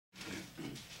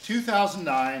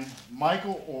2009,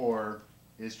 Michael Oher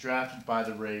is drafted by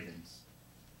the Ravens.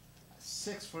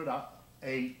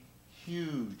 6'8",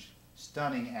 huge,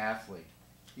 stunning athlete.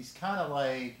 He's kind of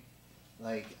like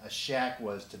a Shaq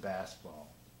was to basketball.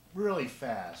 Really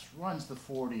fast, runs the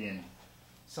 40 in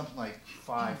something like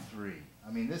 5'3". I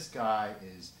mean, this guy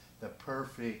is the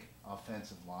perfect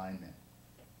offensive lineman.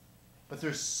 But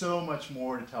there's so much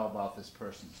more to tell about this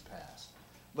person's past.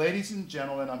 Ladies and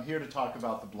gentlemen, I'm here to talk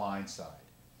about The Blind Side.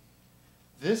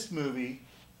 This movie,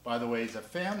 by the way, is a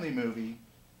family movie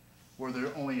where there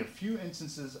are only a few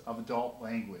instances of adult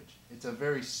language. It's a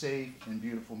very safe and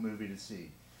beautiful movie to see.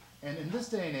 And in this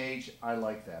day and age, I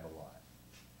like that a lot.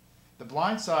 The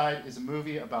Blind Side is a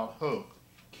movie about hope,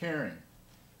 caring,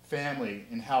 family,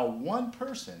 and how one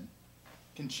person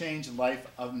can change the life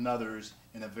of another's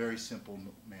in a very simple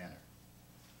manner.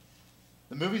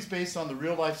 The movie is based on the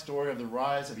real-life story of the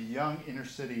rise of a young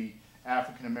inner-city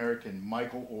African-American,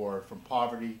 Michael Oher, from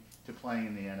poverty to playing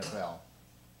in the NFL.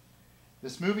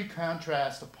 This movie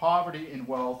contrasts the poverty and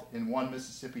wealth in one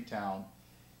Mississippi town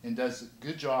and does a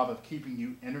good job of keeping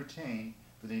you entertained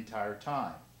for the entire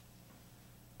time.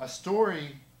 This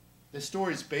story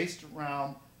is based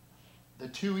around the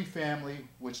Tuohy family,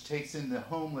 which takes in the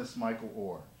homeless Michael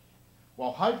Oher.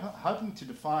 While hoping to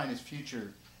define his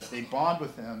future, they bond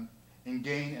with him and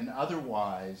gain an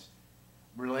otherwise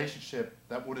relationship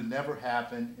that would have never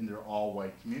happened in their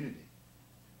all-white community.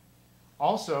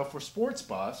 Also, for sports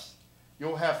buffs,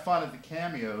 you'll have fun at the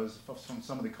cameos from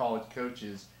some of the college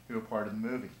coaches who are part of the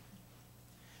movie.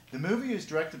 The movie is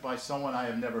directed by someone I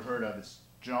have never heard of. It's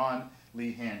John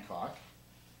Lee Hancock.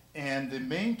 And the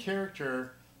main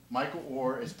character, Michael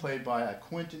Oher, is played by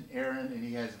Quentin Aaron, and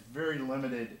he has very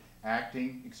limited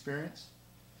acting experience.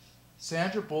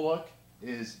 Sandra Bullock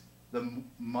is the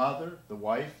mother, the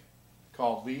wife,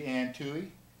 called Leanne Tuohy.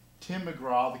 Tim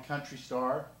McGraw, the country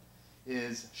star,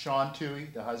 is Sean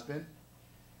Tuohy, the husband.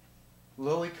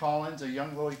 Lily Collins, a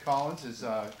young Lily Collins, is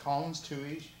Collins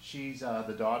Tuohy. She's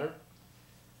the daughter.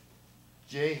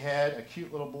 Jay Head, a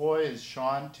cute little boy, is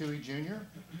Sean Tuohy Jr.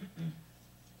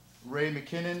 Ray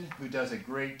McKinnon, who does a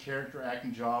great character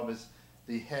acting job, is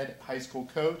the head high school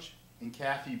coach. And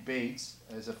Kathy Bates,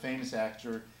 as a famous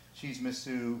actor, she's Miss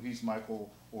Sue, he's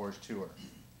Michael Oher's tutor.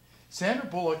 Sandra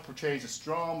Bullock portrays a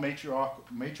strong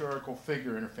matriarchal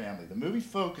figure in her family. The movie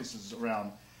focuses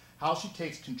around how she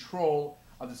takes control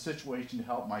of the situation to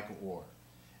help Michael Oher.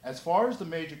 As far as the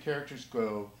major characters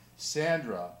go,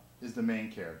 Sandra is the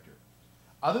main character.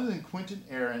 Other than Quentin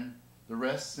Aaron, the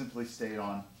rest simply stayed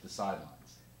on the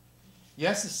sidelines.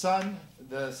 Yes, the son,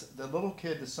 the little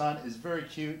kid, the son, is very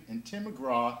cute, and Tim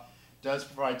McGraw does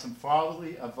provide some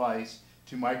fatherly advice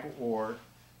to Michael Oher,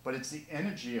 but it's the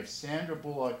energy of Sandra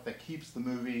Bullock that keeps the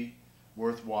movie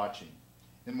worth watching.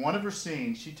 In one of her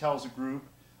scenes, she tells a group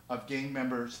of gang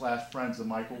members / friends of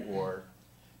Michael Oher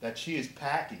that she is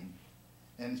packing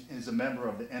and is a member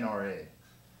of the NRA.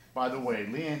 By the way,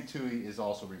 Leanne Tuohy is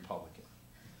also Republican.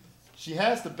 She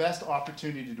has the best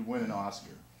opportunity to win an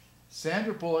Oscar.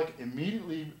 Sandra Bullock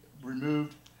immediately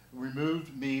removed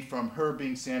me from her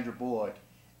being Sandra Bullock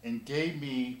and gave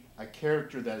me a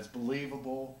character that is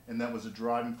believable and that was a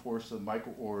driving force of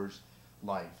Michael Oher's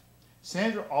life.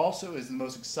 Sandra also is the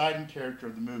most exciting character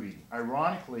of the movie.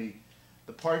 Ironically,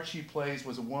 the part she plays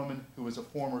was a woman who was a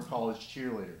former college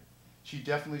cheerleader. She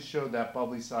definitely showed that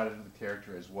bubbly side of the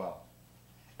character as well.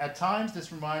 At times,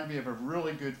 this reminded me of a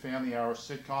really good family hour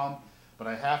sitcom, but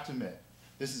I have to admit,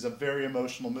 this is a very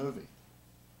emotional movie.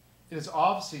 It is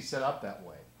obviously set up that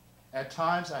way. At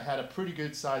times, I had a pretty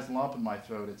good sized lump in my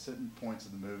throat at certain points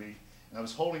of the movie, and I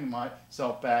was holding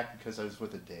myself back because I was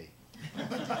with a date.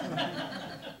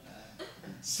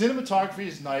 Cinematography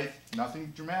is nice,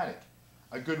 nothing dramatic.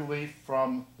 A good relief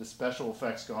from the special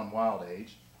effects gone wild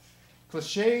age.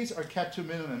 Cliches are kept to a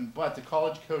minimum, but the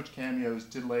college coach cameos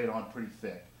did lay it on pretty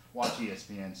thick. Watch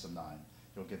ESPN sometime,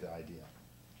 you'll get the idea.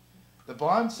 The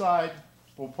Blind Side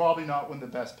will probably not win the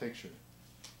Best Picture.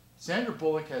 Sandra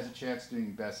Bullock has a chance of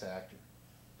doing Best Actor,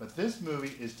 but this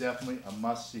movie is definitely a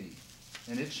must-see,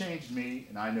 and it changed me,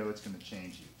 and I know it's going to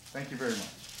change you. Thank you very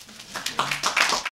much.